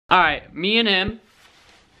Alright, me and him,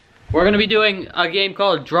 we're gonna be doing a game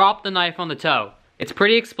called Drop the Knife on the Toe. It's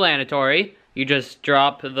pretty explanatory. You just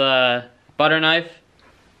drop the butter knife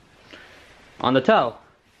on the toe.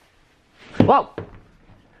 Whoa!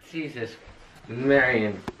 Jesus,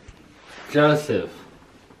 Marion, Joseph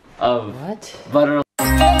of what? Butter.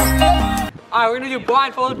 Alright, we're gonna do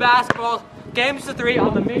blindfolded basketball. Games to 3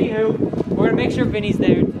 on the mini hoop. We're gonna make sure Vinny's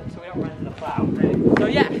there so we don't run into the plow. So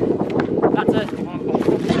yeah, that's it.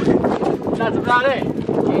 That's about it.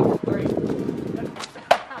 Game 3.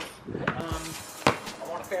 I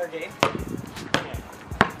want a fair game. Okay.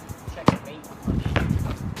 Check the bait.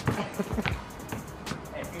 Hey,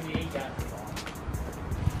 it's gonna be 8 guys.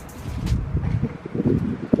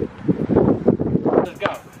 Let's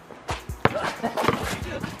go.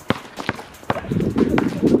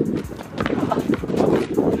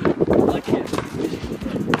 Look at it.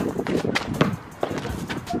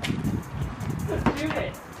 Let's do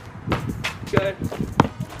it. Good.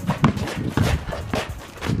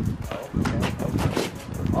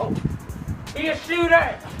 Oh. Be a shooter!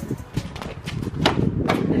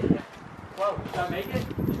 Whoa, did I make it?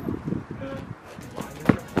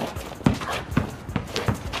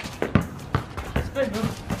 Spin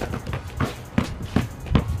move.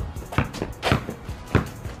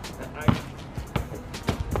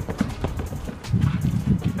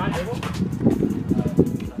 Not able?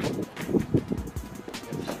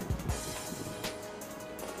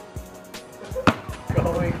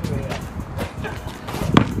 Going clear.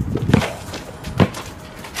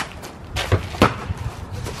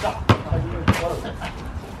 Stop. You're close.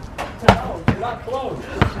 No, you're not close.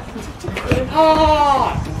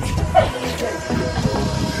 Oh!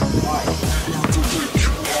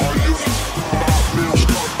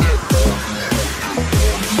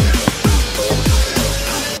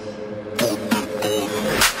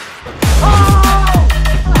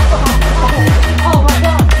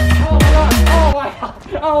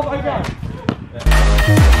 Oh my god!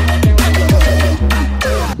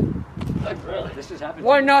 Really? This has happened.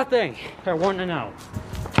 1-0. Or 1-0.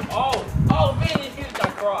 Oh, man, you used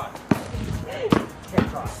that cross. Get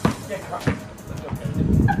cross. Get cross. That's okay.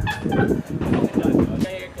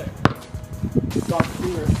 Okay, you're clear. Stop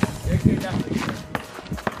clear. You're clear, definitely clear.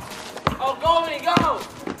 Oh, go, Vinny, go!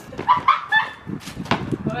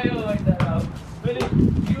 I don't like that out. Vinny,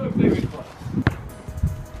 you were very close.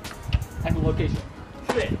 And the location.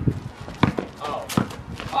 Shit. Oh.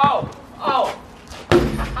 Oh! Oh!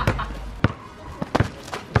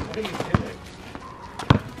 What are you doing?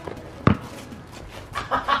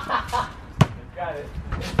 Got it.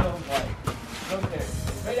 It's so white. Go there.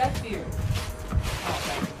 Right after you. Oh,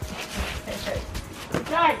 thanks. Hey.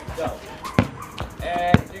 Nice! Go.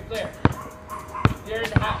 And you're clear. You're in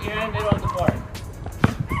the middle of the board.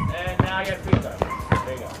 And now I got free throw.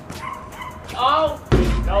 There you go. Oh!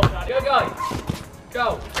 No, not good. Go.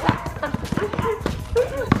 Go.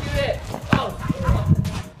 Shoot it. Oh.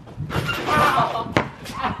 Ow.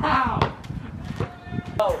 Ow.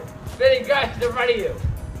 Oh. Vinny, guys, they're ready you.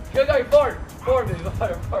 Go, forward. Forward, Vinny.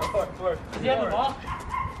 Forward. Does he have the ball?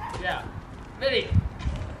 Yeah. Vinny.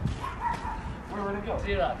 Where would it go?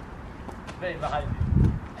 See it up. Vinny, behind you.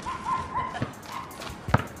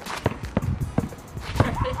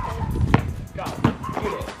 Go.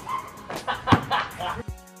 Shoot it.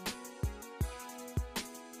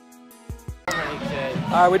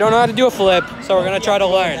 Alright, we don't know how to do a flip, so we're gonna try to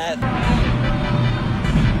learn.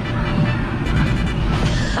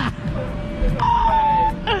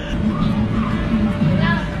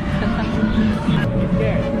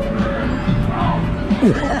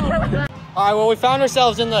 Alright, well, we found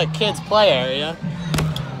ourselves in the kids' play area.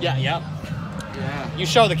 Yeah. You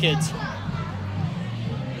show the kids. Is that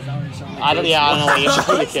what you're showing the I don't know what you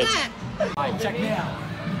show the kids. Alright, check me out.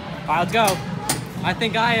 Alright, let's go. I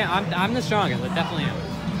think I'm the strongest. I definitely am.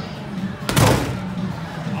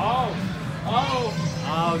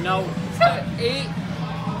 Oh no. 8.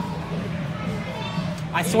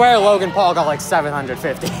 I swear Logan Paul got like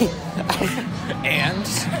 750. And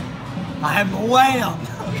I'm a whale.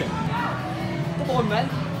 Okay. Come on, man.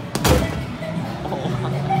 Oh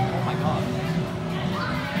my god.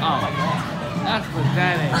 Oh my god. That's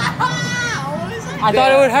pathetic. I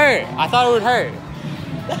thought it would hurt.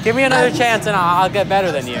 Give me another chance and I'll get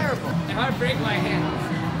better than you. Terrible. If I break my hand.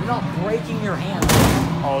 You're not breaking your hand.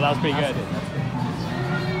 Oh, that was pretty good.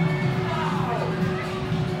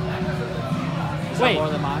 Wait. More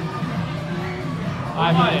than mine.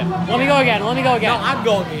 I have no idea. Let me go again. No, I'm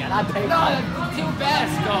going again. I paid the two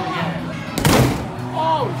best go again.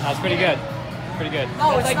 Oh, that's pretty good. Pretty good.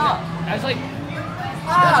 No, it's not. That's like.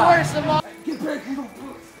 That's worse than mine. Get back, you don't.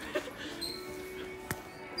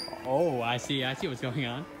 Oh, I see what's going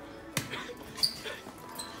on.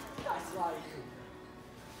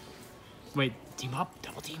 Wait, team up,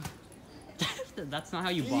 double team. That's not how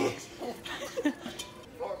you box. 4.5.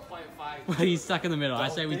 Well, he's stuck in the middle. I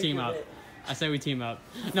say we team up. I say we team up.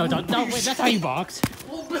 No, don't wait, that's how you box.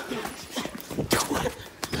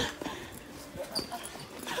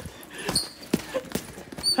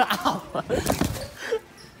 Ow.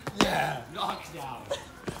 Yeah. Knocked down.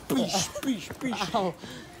 Ow.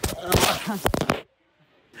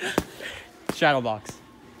 Shadow box.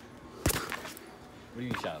 What do you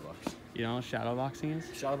mean shadow box? You know what shadow boxing is?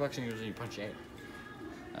 Shadow boxing usually you punch air.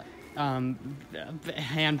 Hand.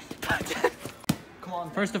 Come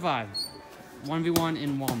on. First to 5. 1v1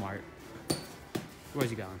 in Walmart. Where's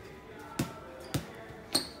he going?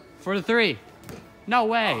 For the 3. No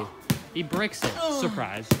way. He bricks it.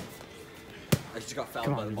 Surprise. I just got fouled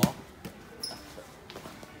Come by on. the ball.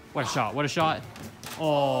 What a shot. What a shot.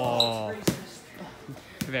 Oh.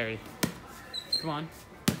 Very. Come on.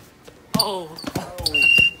 Oh.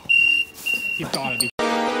 You've got to be